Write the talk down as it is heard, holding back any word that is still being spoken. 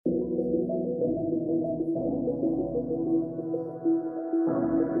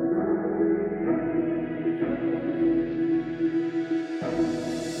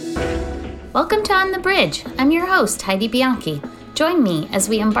Welcome to On the Bridge. I'm your host, Heidi Bianchi. Join me as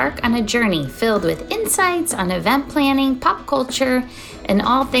we embark on a journey filled with insights on event planning, pop culture, and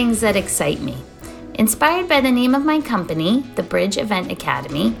all things that excite me. Inspired by the name of my company, the Bridge Event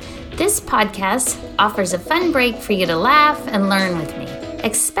Academy, this podcast offers a fun break for you to laugh and learn with me.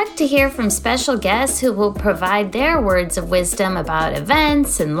 Expect to hear from special guests who will provide their words of wisdom about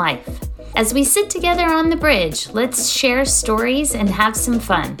events and life. As we sit together on the bridge, let's share stories and have some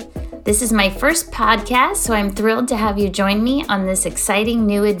fun. This is my first podcast, so I'm thrilled to have you join me on this exciting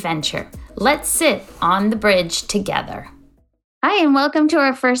new adventure. Let's sit on the bridge together. Hi, and welcome to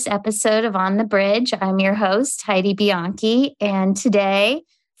our first episode of On the Bridge. I'm your host, Heidi Bianchi, and today,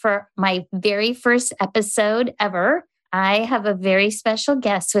 for my very first episode ever, I have a very special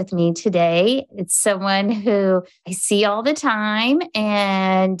guest with me today. It's someone who I see all the time,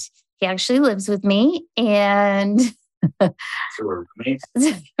 and he actually lives with me, and So we're roommates?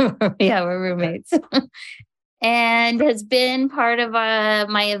 Yeah, we're roommates. And has been part of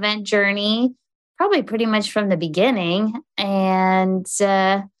my event journey probably pretty much from the beginning. And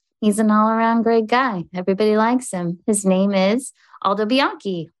he's an all-around great guy. Everybody likes him. His name is Aldo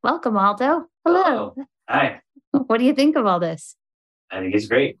Bianchi. Welcome, Aldo. Hello. Hi. What do you think of all this? I think it's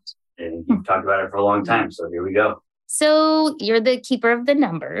great. And you've talked about it for a long time. So here we go. So you're the keeper of the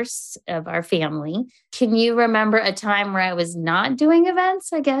numbers of our family. Can you remember a time where I was not doing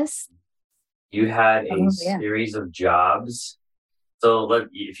events, I guess? You had a series of jobs. So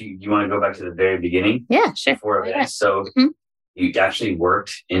if you want to go back to the very beginning. Yeah, sure. Before events. So you actually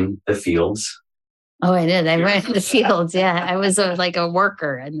worked in the fields. Oh, I did. I went in the fields. Yeah, I was like a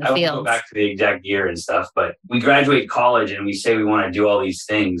worker in the fields. I won't go back to the exact year and stuff, but we graduate college and we say we want to do all these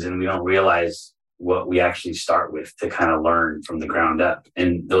things and we don't realize what we actually start with to kind of learn from the ground up.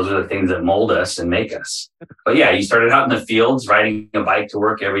 And those are the things that mold us and make us. But yeah, you started out in the fields, riding a bike to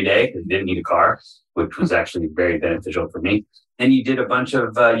work every day because you didn't need a car, which was actually very beneficial for me. And you did a bunch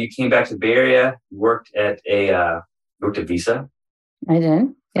of, you came back to the Bay Area, worked at Visa. I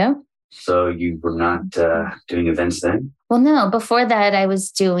did. Yeah. So you were not doing events then? Well, no. Before that, I was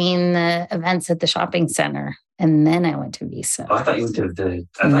doing the events at the shopping center. And then I went to Visa. Oh, I thought you went to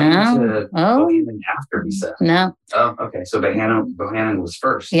Bohannon after Visa. No. Oh, okay. So Bohannon was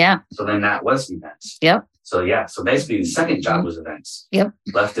first. Yeah. So then that was events. Yep. So yeah. So basically the second job was events. Yep.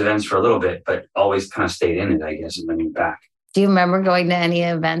 Left events for a little bit, but always kind of stayed in it, I guess, and then went back. Do you remember going to any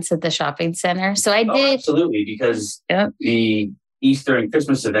events at the shopping center? So I did. Absolutely. Because the Easter and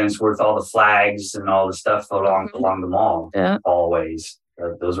Christmas events with all the flags and all the stuff along the mall hallways.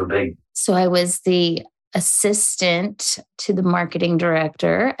 Those were big. So I was the assistant to the marketing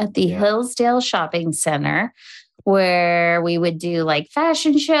director at the Hillsdale Shopping Center, where we would do like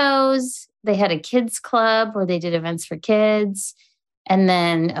fashion shows. They had a kids club where they did events for kids. And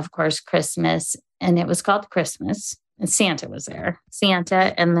then, of course, Christmas. And it was called Christmas. And Santa was there.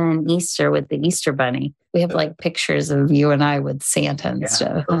 Santa, and then Easter with the Easter Bunny. We have like pictures of you and I with Santa and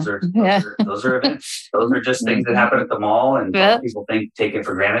stuff. Those are events. Those are just things that happen at the mall, and people take it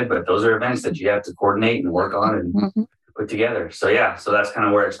for granted. But those are events that you have to coordinate and work on and put together. So so that's kind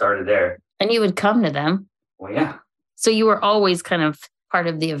of where it started there. And you would come to them. Well, yeah. So you were always kind of part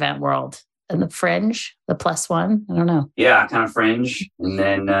of the event world. And the fringe, the plus one, I don't know. Yeah, kind of fringe. And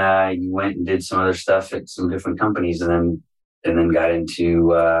then you went and did some other stuff at some different companies and then got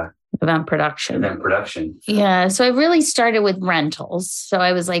into event production. Yeah. So I really started with rentals. So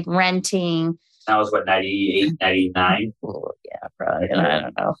I was like renting. That was what, 98, 99? Oh, yeah, probably. I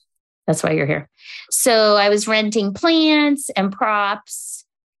don't know. That's why you're here. So I was renting plants and props.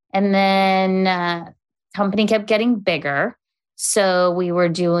 And then company kept getting bigger. So we were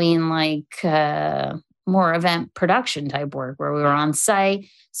doing like more event production type work where we were on site.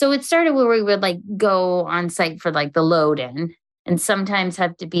 So it started where we would like go on site for like the load in and sometimes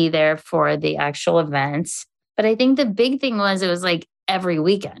have to be there for the actual events. But I think the big thing was it was like every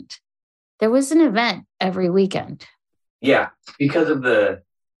weekend. There was an event every weekend. Yeah, because of the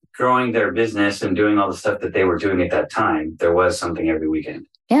growing their business and doing all the stuff that they were doing at that time, there was something every weekend.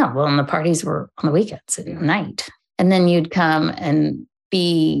 Yeah, well, and the parties were on the weekends at night. And then you'd come and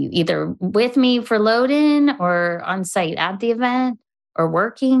be either with me for load in or on site at the event or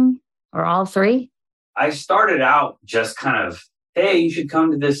working or all three. I started out just kind of, hey, you should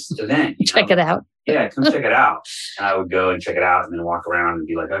come to this event. Check it out. Yeah, come check it out. And I would go and check it out and then walk around and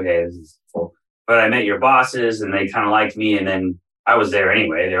be like, okay, this is cool. But I met your bosses and they kind of liked me. And then I was there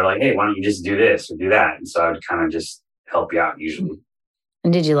anyway. They were like, hey, why don't you just do this or do that? And so I would kind of just help you out usually.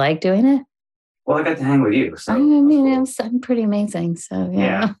 And did you like doing it? Well, I got to hang with you. So I mean, I'm pretty amazing. So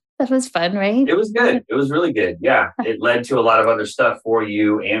yeah, that was fun, right? It was good. It was really good. Yeah. It led to a lot of other stuff for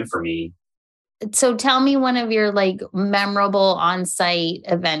you and for me. So tell me one of your like memorable on-site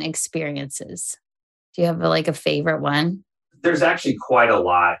event experiences. Do you have like a favorite one? There's actually quite a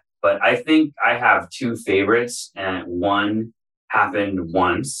lot, but I think I have two favorites, and one happened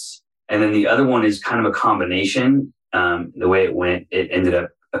once, and then the other one is kind of a combination. The way it went, it ended up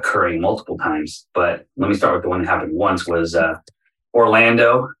occurring multiple times. But let me start with the one that happened once. Was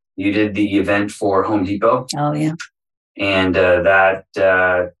Orlando. You did the event for Home Depot. Oh yeah, and that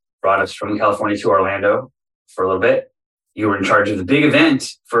brought us from California to Orlando for a little bit. You were in charge of the big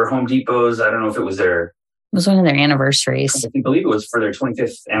event for Home Depot's. I don't know if it was it was one of their anniversaries. I believe it was for their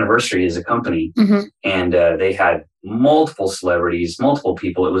 25th anniversary as a company. Mm-hmm. And they had multiple celebrities, multiple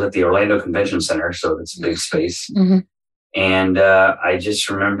people. It was at the Orlando Convention Center, so it's a big space. Mm-hmm. And I just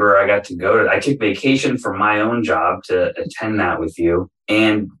remember I took vacation from my own job to attend that with you,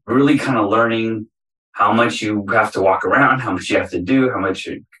 and really kind of learning how much you have to walk around, how much you have to do, how much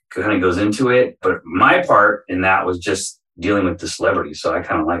it kind of goes into it. But my part in that was just dealing with the celebrities. So I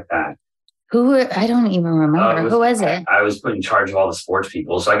kind of like that. I don't even remember. Who was it? I was put in charge of all the sports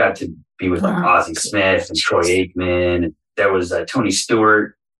people. So I got to be with like Ozzie Smith and Troy Aikman. There was Tony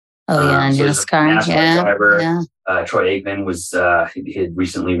Stewart. Oh, yeah, NASCAR driver. Yeah. Troy Aikman was, he had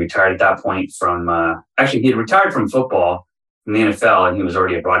recently retired at that point from, he had retired from football from the NFL, and he was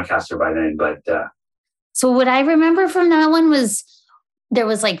already a broadcaster by then. But so what I remember from that one was there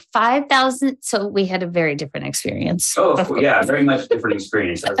was like 5,000. So we had a very different experience. Oh, yeah, very much different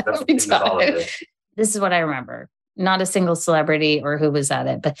experience. That's all of it. This is what I remember. Not a single celebrity or who was at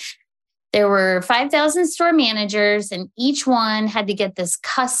it, but there were 5,000 store managers, and each one had to get this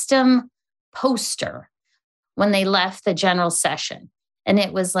custom poster when they left the general session. And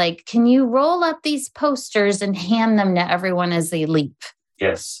it was like, can you roll up these posters and hand them to everyone as they leave?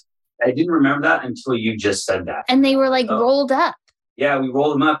 Yes. I didn't remember that until you just said that. And they were like rolled up. Yeah, we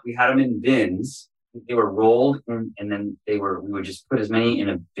rolled them up. We had them in bins. They were rolled, and then we would just put as many in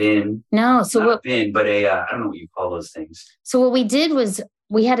a bin. No, so not a bin, but I don't know what you call those things. So what we did was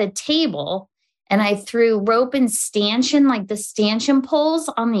we had a table, and I threw rope and stanchion, like the stanchion poles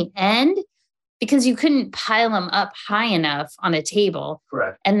on the end, because you couldn't pile them up high enough on a table.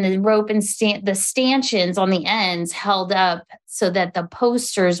 Correct. And the rope and the stanchions on the ends held up so that the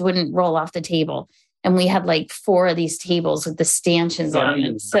posters wouldn't roll off the table. And we had like 4 of these tables with the stanchions on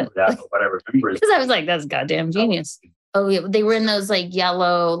them. So, that, but what I remember is because I was like, that's goddamn genius. Oh, yeah. They were in those like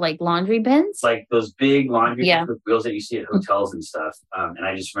yellow, like laundry bins. Like those big laundry bins with wheels that you see at hotels and stuff. And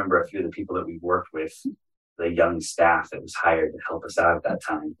I just remember a few of the people that we worked with, the young staff that was hired to help us out at that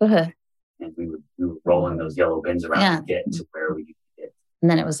time. And we were rolling those yellow bins around to get to where we get. And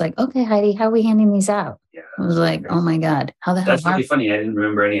then it was like, okay, Heidi, how are we handing these out? Yeah. I was like, oh my God, how the hell? That's really funny. I didn't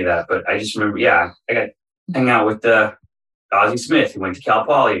remember any of that, but I just remember, I got hang out with Ozzie Smith, who went to Cal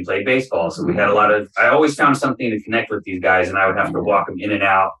Poly and played baseball. So we had I always found something to connect with these guys, and I would have to walk them in and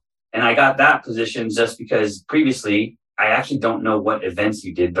out. And I got that position just because previously, I actually don't know what events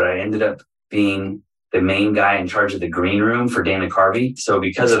you did, but I ended up being the main guy in charge of the green room for Dana Carvey. So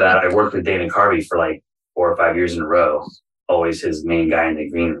because of that, I worked with Dana Carvey for like 4 or 5 years in a row, always his main guy in the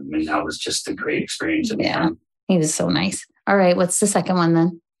green room. And that was just a great experience. Yeah, he was so nice. All right, what's the second one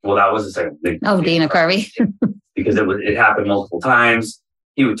then? Well, that was the second. Dana Carvey. Because it happened multiple times.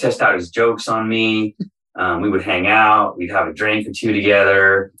 He would test out his jokes on me. We would hang out. We'd have a drink or two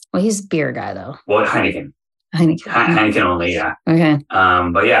together. Well, he's a beer guy though. Well, Heineken only, yeah. Okay.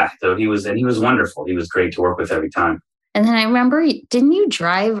 But yeah, so he was wonderful. He was great to work with every time. And then I remember, didn't you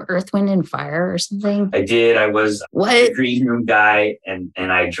drive Earth, Wind, and Fire or something? I did. I was a green room guy, and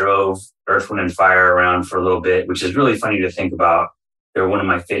I drove Earth, Wind, and Fire around for a little bit, which is really funny to think about. They're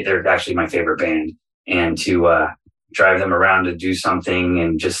they're actually my favorite band, and to drive them around to do something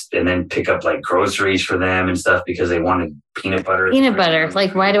and then pick up like groceries for them and stuff because they wanted peanut butter.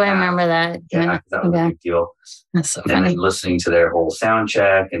 Like, why do I remember that? Yeah, that was a big deal. That's so funny. And listening to their whole sound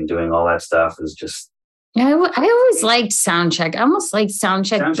check and doing all that stuff is just. Yeah, I always liked sound check. I almost liked sound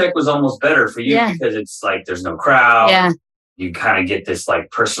check. Sound check was almost better for you because it's like there's no crowd. Yeah. You kind of get this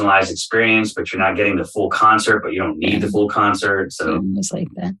like personalized experience, but you're not getting the full concert, but you don't need the full concert. So it was like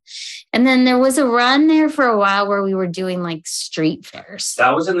that. And then there was a run there for a while where we were doing like street fairs.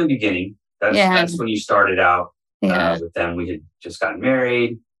 That was in the beginning. That's when you started out with them. We had just gotten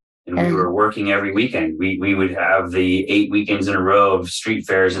married and we were working every weekend. We would have the 8 weekends in a row of street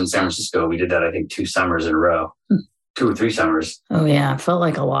fairs in San Francisco. We did that, I think, 2 summers in a row. 2 or 3 summers. Oh, yeah. It felt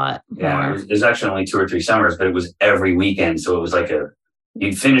like a lot. Yeah. It was actually only 2 or 3 summers, but it was every weekend. So it was like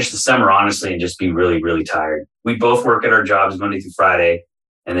you'd finish the summer, honestly, and just be really, really tired. We both work at our jobs Monday through Friday.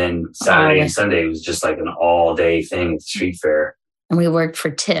 And then Saturday and Sunday was just like an all day thing at the street fair. And we worked for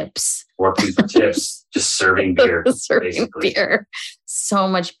tips. Working for tips, just serving beer. Beer. So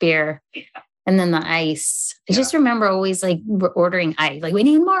much beer. Yeah. And then the ice. I just remember always like ordering ice. Like, we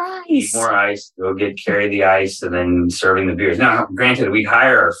need more ice. Need more ice. Go carry the ice and then serving the beers. Now, granted, we'd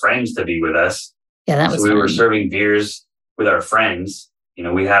hire our friends to be with us. Yeah, that was so we were serving beers with our friends. You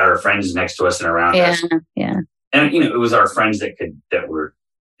know, we had our friends next to us and around us. Yeah. And, you know, it was our friends that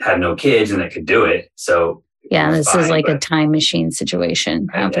had no kids and that could do it. So this is like a time machine situation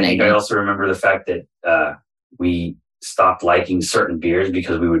happening. I also remember the fact that we stopped liking certain beers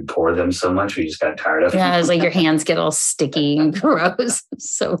because we would pour them so much. We just got tired of it. Yeah, it was like your hands get all sticky and gross.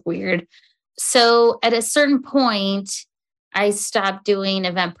 So weird. So at a certain point, I stopped doing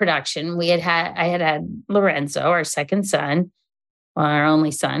event production. I had Lorenzo, our second son, our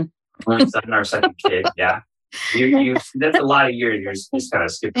only son. Our second kid, yeah. That's a lot of years. You're just kind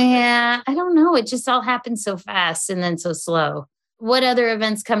of skipping. Yeah, I don't know. It just all happened so fast and then so slow. What other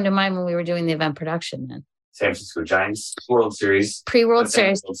events come to mind when we were doing the event production then? San Francisco Giants World Series. Pre-World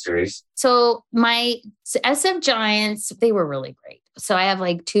Series. World Series. So my SF Giants, they were really great. So I have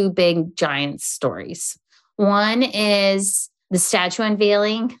like two big Giants stories. One is the statue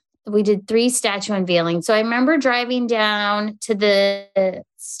unveiling. We did 3 statue unveilings. So I remember driving down to the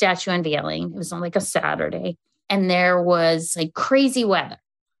statue unveiling. It was on like a Saturday. And there was like crazy weather.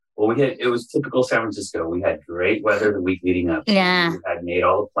 Well, it was typical San Francisco. We had great weather the week leading up. Yeah. We had made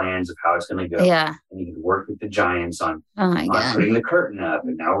all the plans of how it's going to go. Yeah. And you could work with the Giants on God. Putting the curtain up.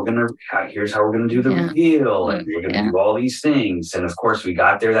 And now here's how we're going to do the reveal. And we're going to do all these things. And of course, we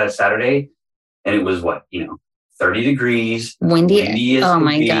got there that Saturday and it was 30 degrees. Windy as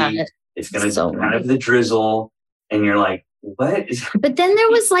my God. It's going to kind of the drizzle. And you're like, what is... But then there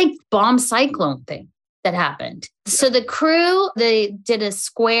was like bomb cyclone thing that happened. Yeah. So the crew, they did a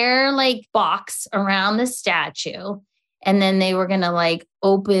square like box around the statue. And then they were going to like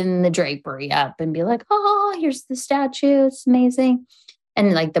open the drapery up and be like, oh, here's the statue. It's amazing.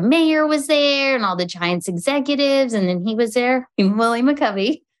 And like the mayor was there and all the Giants executives. And then he was there, Willie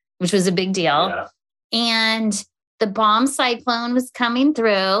McCovey, which was a big deal. Yeah. And the bomb cyclone was coming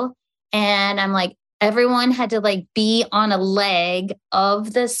through. And I'm like, everyone had to like be on a leg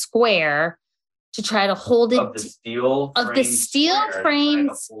of the square to try to hold it. Of the steel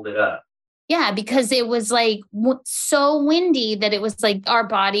frames. Hold it up. Yeah, because it was like so windy that it was like our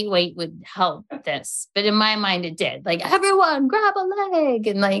body weight would help this. But in my mind, it did. Like, everyone grab a leg.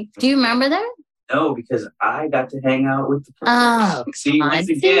 And like, do you remember that? No, because I got to hang out with the players.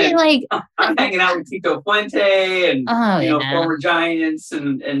 I'm hanging out with Tito Fuente and former Giants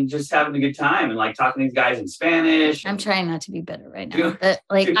and just having a good time and like talking to these guys in Spanish. I'm trying not to be bitter right now. But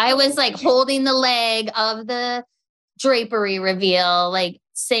like I was like holding the leg of the drapery reveal, like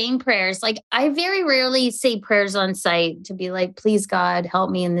saying prayers. Like I very rarely say prayers on site to be like, please God, help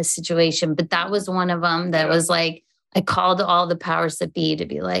me in this situation. But that was one of them that was like, I called all the powers that be to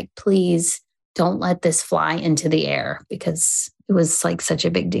be like, please don't let this fly into the air, because it was like such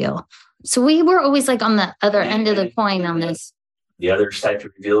a big deal. So we were always like on the other end of the coin on this. The other statue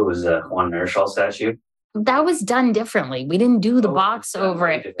reveal was a Juan Marichal statue. That was done differently. We didn't do the box over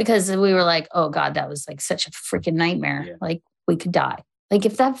it because we were like, oh God, that was like such a freaking nightmare. Yeah. Like we could die. Like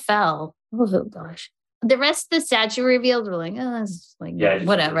if that fell, oh gosh. The rest of the statue revealed were like, oh, it's like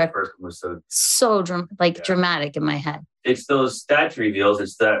whatever. The first one was dramatic in my head. It's those statue reveals.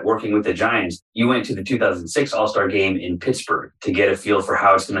 It's that working with the Giants. You went to the 2006 All-Star game in Pittsburgh to get a feel for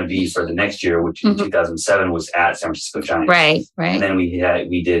how it's going to be for the next year, which in 2007 was at San Francisco Giants. Right. And then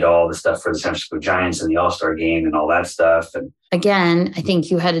we did all the stuff for the San Francisco Giants and the All-Star game and all that stuff. And again, I think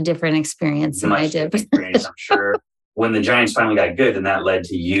you had a different experience than I did. Experience, I'm sure. When the Giants finally got good, then that led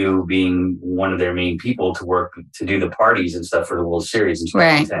to you being one of their main people to work to do the parties and stuff for the World Series in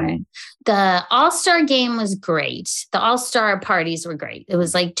 2010. Right. The All-Star game was great. The All-Star parties were great. It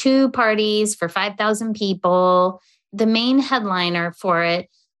was like 2 parties for 5,000 people. The main headliner for it,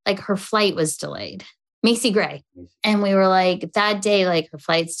 like her flight was delayed. Macy Gray. And we were like, that day, like her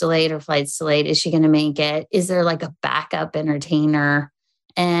flight's delayed. Is she going to make it? Is there like a backup entertainer?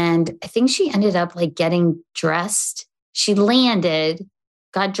 And I think she ended up like getting dressed. She landed,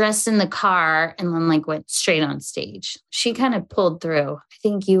 got dressed in the car, and then like went straight on stage. She kind of pulled through. I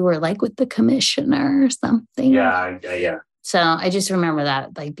think you were like with the commissioner or something. Yeah. So I just remember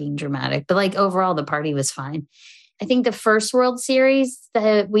that like being dramatic. But like overall, the party was fine. I think the first World Series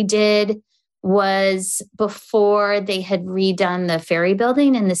that we did was before they had redone the ferry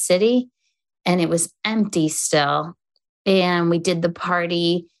building in the city. And it was empty still. and we did the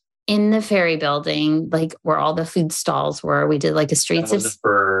party in the ferry building, like where all the food stalls were. We did like a streets Was it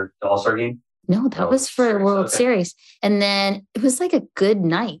for the All-Star game? No, that was for World Okay. Series. And then it was like a good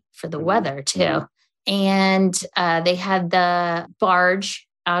night for the weather too. And they had the barge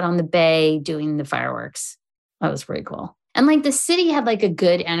out on the bay doing the fireworks. That was pretty cool. And like the city had like a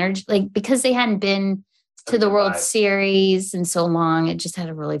good energy, like because they hadn't been to the World Series in so long, it just had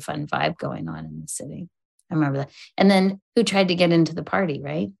a really fun vibe going on in the city. I remember that. And then who tried to get into the party,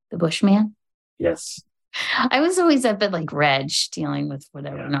 right? The Bushman? Yes. I was always up at like Reg dealing with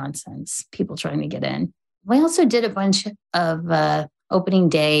whatever nonsense, people trying to get in. We also did a bunch of opening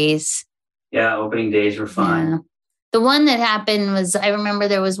days. Yeah, opening days were fun. Yeah. The one that happened was, I remember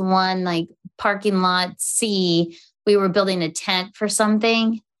there was one like parking lot C. We were building a tent for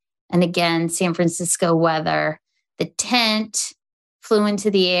something. And again, San Francisco weather. The tent flew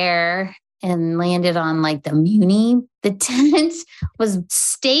into the air and landed on like the Muni. The tent was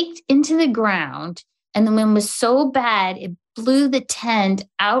staked into the ground. And the wind was so bad, it blew the tent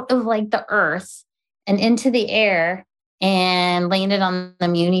out of like the earth and into the air and landed on the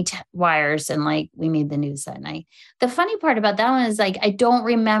Muni wires. And like we made the news that night. The funny part about that one is like, I don't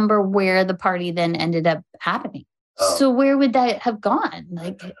remember where the party then ended up happening. Oh. So where would that have gone?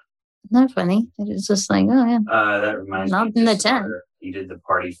 Like, not funny. It was just like, oh yeah. That reminds me. Not in the tent. You did the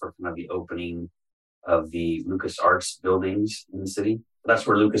party for kind of the opening of the LucasArts buildings in the city. That's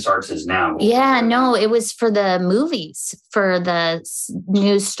where LucasArts is now. Yeah, no, it was for the movies, for the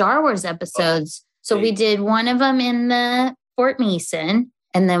new Star Wars episodes. So we did one of them in the Fort Mason,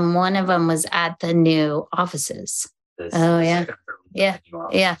 and then one of them was at the new offices. Yeah.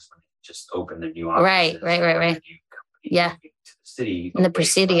 Just opened the new offices. Right. Yeah. To the city. In the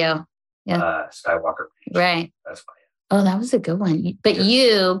Presidio. Yeah. Skywalker. Right. That's why. Oh, that was a good one. But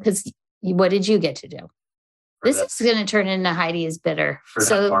because what did you get to do? This is going to turn into Heidi is bitter.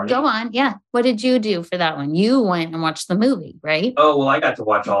 So go on. Yeah. What did you do for that one? You went and watched the movie, right? Oh, well, I got to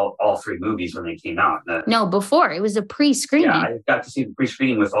watch all three movies when they came out. No, before. It was a pre-screening. Yeah, I got to see the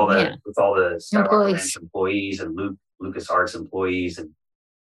pre-screening with all the Skywalker employees and LucasArts employees. And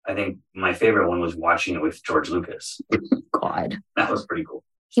I think my favorite one was watching it with George Lucas. God. That was pretty cool.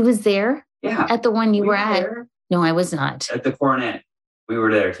 He was there? Yeah. At the one you were at? There. No, I was not. At the Coronet. We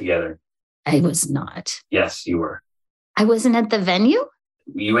were there together. I was not. Yes, you were. I wasn't at the venue?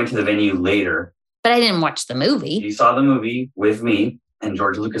 You went to the venue later. But I didn't watch the movie. You saw the movie with me, and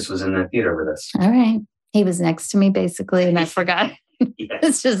George Lucas was in the theater with us. All right. He was next to me, basically, and I forgot. Yes.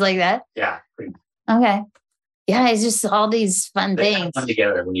 It's just like that? Yeah. Okay. Yeah, it's just all these fun things. Come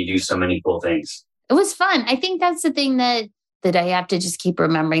together when you do so many cool things. It was fun. I think that's the thing that I have to just keep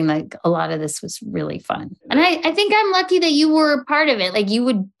remembering, like a lot of this was really fun. And I think I'm lucky that you were a part of it. Like you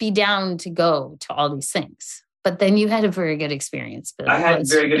would be down to go to all these things, but then you had a very good experience. But I had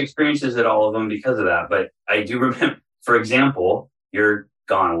very good experiences at all of them because of that. But I do remember, for example, you're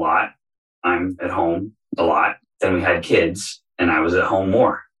gone a lot. I'm at home a lot. Then we had kids and I was at home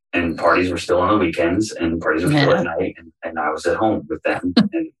more, and parties were still on the weekends and parties were still at night. And I was at home with them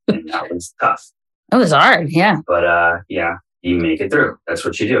and that was tough. It was hard. Yeah. But you make it through. That's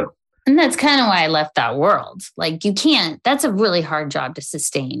what you do. And that's kind of why I left that world. Like you can't, that's a really hard job to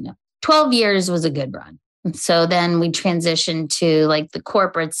sustain. 12 years was a good run. So then we transitioned to like the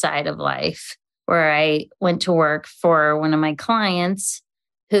corporate side of life, where I went to work for one of my clients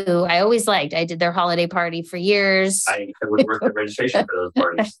who I always liked. I did their holiday party for years. I would work the registration for those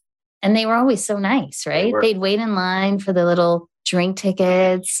parties. And they were always so nice, right? They'd wait in line for the little drink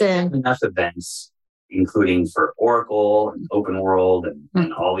tickets. And enough events, including for Oracle and Open World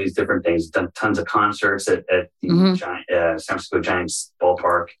and all these different things. Done tons of concerts at the San Francisco Giants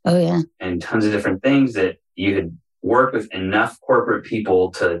ballpark. Oh, yeah. And tons of different things that you had worked with enough corporate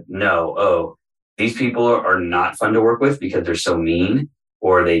people to know, oh, these people are not fun to work with because they're so mean,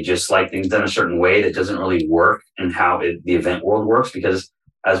 or they just like things done a certain way that doesn't really work in how the event world works. Because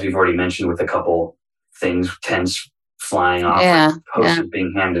as we've already mentioned with a couple things, tents flying off, posters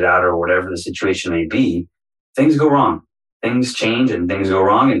being handed out, or whatever the situation may be, things go wrong. Things change and things go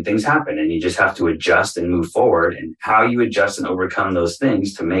wrong and things happen. And you just have to adjust and move forward. And how you adjust and overcome those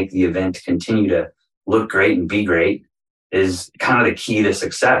things to make the event continue to look great and be great is kind of the key to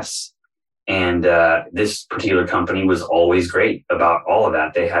success. And this particular company was always great about all of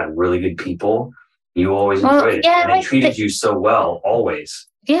that. They had really good people. You always enjoyed it. And they treated you so well, always.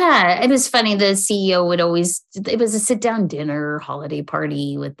 Yeah, it was funny. The CEO would always, it was a sit-down dinner, holiday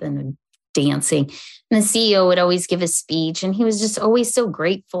party with them dancing. And the CEO would always give a speech. And he was just always so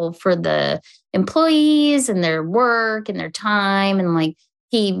grateful for the employees and their work and their time. And like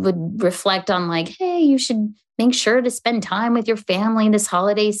he would reflect on like, hey, you should make sure to spend time with your family this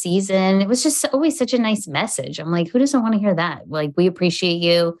holiday season. It was just always such a nice message. I'm like, who doesn't want to hear that? Like, we appreciate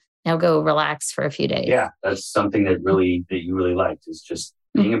you. Now go relax for a few days. Yeah, that's something that you really liked, is just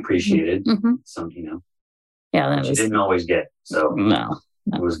being appreciated. Some, Yeah, that you didn't always get. So no,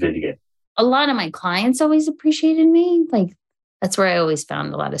 it was good to get. A lot of my clients always appreciated me. Like, that's where I always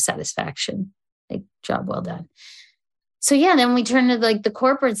found a lot of satisfaction. Like, job well done. So yeah, then we turned to like the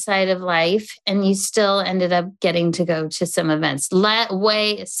corporate side of life, and you still ended up getting to go to some events.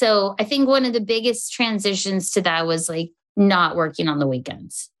 So I think one of the biggest transitions to that was like not working on the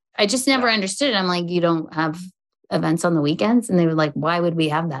weekends. I just never understood it. I'm like, you don't have events on the weekends? And they were like, why would we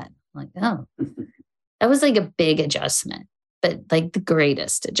have that? I'm like, oh, that was like a big adjustment, but like the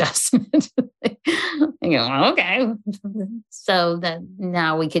greatest adjustment. I go, okay. So that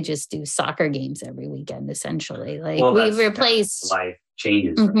now we could just do soccer games every weekend, essentially. Like, we've replaced life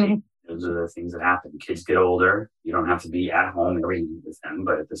changes, right? Those are the things that happen. Kids get older. You don't have to be at home every week with them,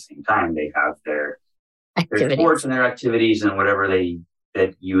 but at the same time, they have their sports and their activities and whatever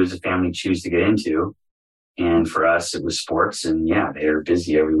that you as a family choose to get into. And for us, it was sports, and they're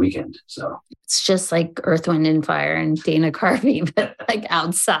busy every weekend. So it's just like Earth, Wind, and Fire and Dana Carvey, but like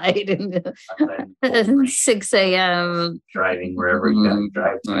outside and 6 a.m. driving wherever you got to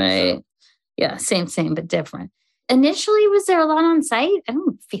drive to. Right. So. Yeah, same, but different. Initially, was there a lot on site? I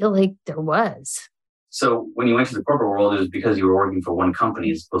don't feel like there was. So when you went to the corporate world, it was because you were working for one company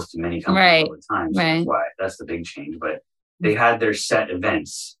as opposed to many companies all the time. So that's why. That's the big change. But they had their set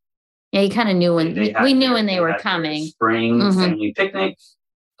events. Yeah, you kind of knew when they were coming. Spring family picnic.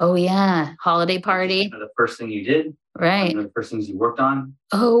 Oh yeah, holiday party. The first thing you did, right? One of the first things you worked on.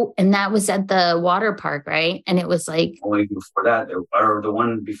 Oh, and that was at the water park, right? And it was like only before that, or the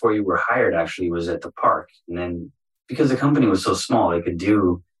one before you were hired actually was at the park. And then because the company was so small, they could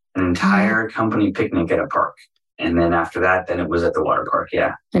do an entire company picnic at a park. And then after that, then it was at the water park.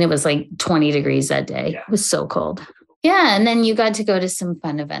 Yeah, and it was like 20 degrees that day. Yeah. It was so cold. Yeah, and then you got to go to some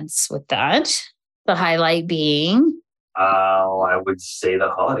fun events with that. The highlight being? I would say the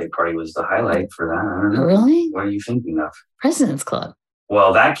holiday party was the highlight for that. I don't know. Really? What are you thinking of? President's Club.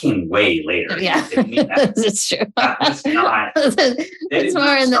 Well, that came way later. Yeah, that's true. That was not. They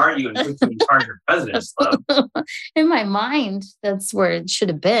didn't start you and put you in charge of President's Club. In my mind, that's where it should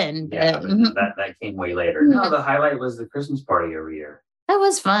have been. Yeah, but that came way later. No, the highlight was the Christmas party every year. That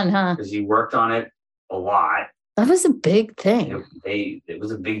was fun, huh? Because you worked on it a lot. That was a big thing. It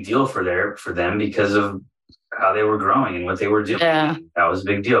was a big deal for them because of how they were growing and what they were doing. Yeah. That was a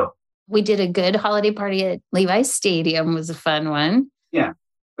big deal. We did a good holiday party at Levi's Stadium. Was a fun one. Yeah.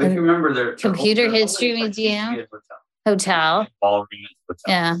 But if you remember their Computer History Museum Hotel. Ballroom Hotel.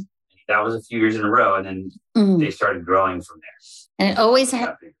 Yeah. That was a few years in a row, and then they started growing from there. And it always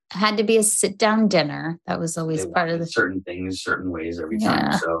had to be a sit-down dinner. That was always part of the certain things, certain ways every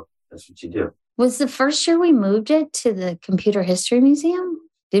time. So that's what you do. Was the first year we moved it to the Computer History Museum?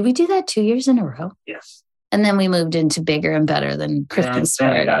 Did we do that 2 years in a row? Yes. And then we moved into bigger and better than Christmas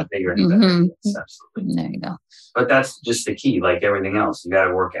party. It got bigger and better. Yes, absolutely. There you go. But that's just the key. Like everything else, you got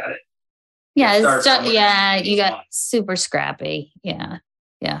to work at it. Yeah, you got super scrappy. Yeah.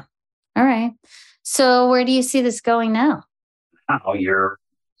 All right. So where do you see this going now? Now you're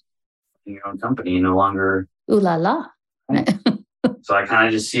in your own company, no longer. Ooh la la. So I kind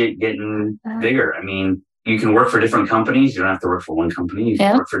of just see it getting bigger. I mean, you can work for different companies. You don't have to work for one company. You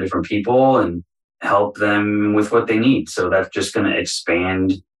can work for different people and help them with what they need. So that's just going to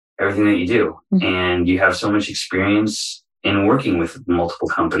expand everything that you do. And you have so much experience in working with multiple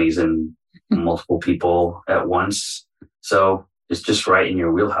companies and multiple people at once. So it's just right in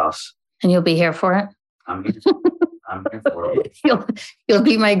your wheelhouse. And you'll be here for it? I'm here for it. You'll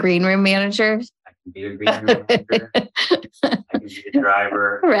be my green room manager? I can be a green room manager. I can be a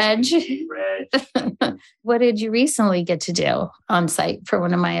driver. Reg. What did you recently get to do on site for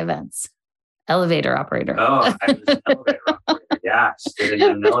one of my events? Elevator operator. Oh, I was an elevator operator. Yeah, stood in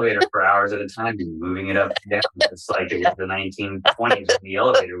an elevator for hours at a time and moving it up and down. It's like it was the 1920s when the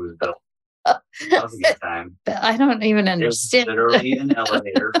elevator was built. That was a good time. I don't even understand. It was literally an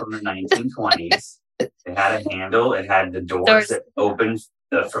elevator from the 1920s. It had a handle. It had the doors that opened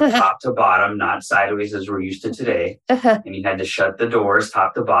from top to bottom, not sideways as we're used to today. And you had to shut the doors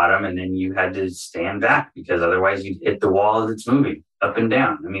top to bottom, and then you had to stand back because otherwise you'd hit the wall as it's moving up and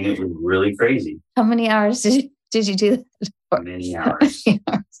down. I mean, it was really crazy. How many hours did you do that for? Many hours.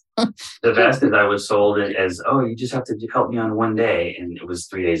 The best is I was sold it as, you just have to help me on one day. And it was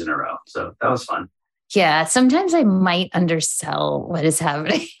 3 days in a row. So that was fun. Yeah. Sometimes I might undersell what is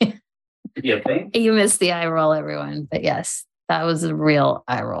happening. You think? You missed the eye roll, everyone. But yes, That was a real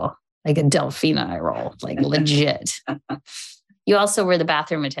eye roll, like a Delphina eye roll, like legit. You also were the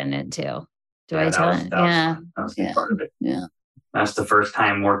bathroom attendant too. I tell you? Yeah. That was part of it. Yeah. That's the first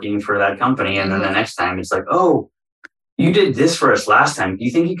time working for that company. And then the next time it's like, oh, you did this for us last time. Do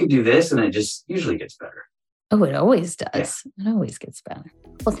you think you could do this? And it just usually gets better. Oh, it always does. Yeah. It always gets better.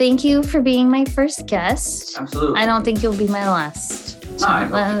 Well, thank you for being my first guest. Absolutely. I don't think you'll be my last. No, I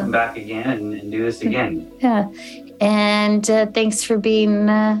hope you come back again and do this again. Yeah. And thanks for being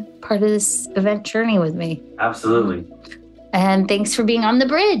part of this event journey with me. Absolutely. And thanks for being on the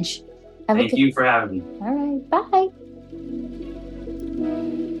bridge. Thank you for having me. All right. Bye.